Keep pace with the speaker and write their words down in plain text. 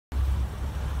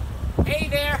Hey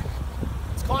there,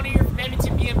 it's Connor here from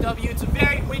Edmonton BMW. It's a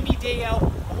very windy day out,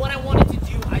 but what I wanted to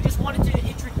do, I just wanted to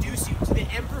introduce you to the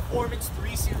M Performance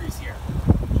 3 Series here.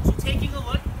 So taking a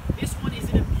look, this one is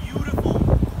in a beautiful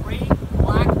gray,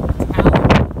 black,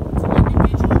 metallic. It's an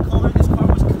individual color. This car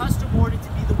was custom ordered to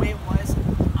be the way it was.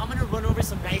 I'm going to run over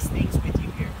some nice things with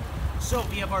you here. So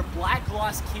we have our black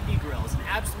gloss kidney grills, an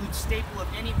absolute staple of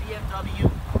any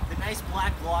BMW. The nice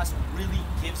black gloss really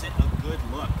gives it a good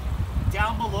look.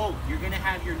 Down below, you're going to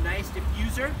have your nice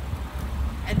diffuser.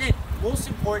 And then, most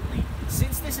importantly,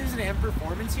 since this is an M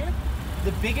Performance here,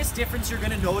 the biggest difference you're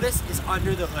going to notice is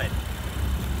under the hood.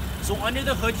 So under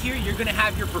the hood here, you're going to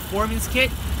have your performance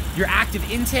kit, your active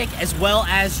intake, as well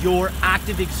as your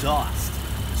active exhaust.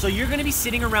 So you're going to be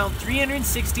sitting around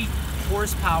 360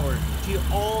 horsepower to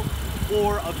all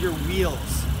 4 of your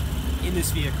wheels in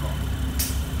this vehicle.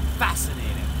 Fascinating.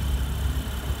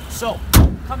 So,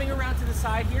 coming around to the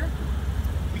side here,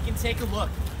 we can take a look.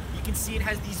 You can see it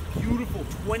has these beautiful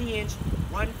 20-inch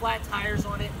run-flat tires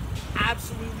on it.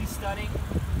 Absolutely stunning.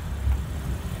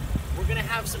 We're going to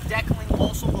have some decaling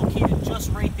also located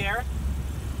just right there.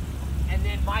 And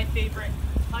then my favorite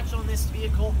touch on this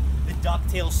vehicle, the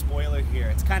ducktail spoiler here.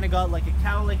 It's kind of got like a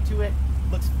cowlick to it.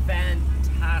 Looks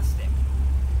fantastic.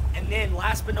 And then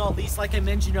last but not least, like I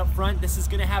mentioned up front, this is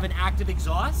going to have an active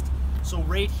exhaust. So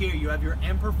right here, you have your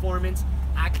M Performance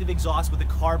active exhaust with a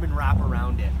carbon wrap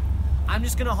around it. I'm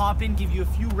just gonna hop in, give you a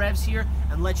few revs here,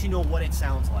 and let you know what it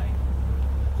sounds like.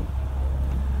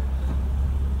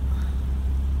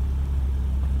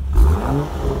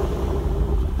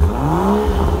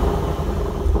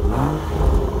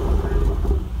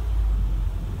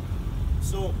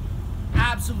 So,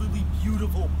 absolutely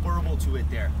beautiful burble to it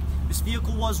there. This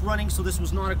vehicle was running, so this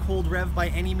was not a cold rev by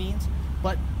any means.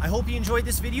 But I hope you enjoyed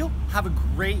this video. Have a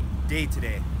great day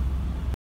today.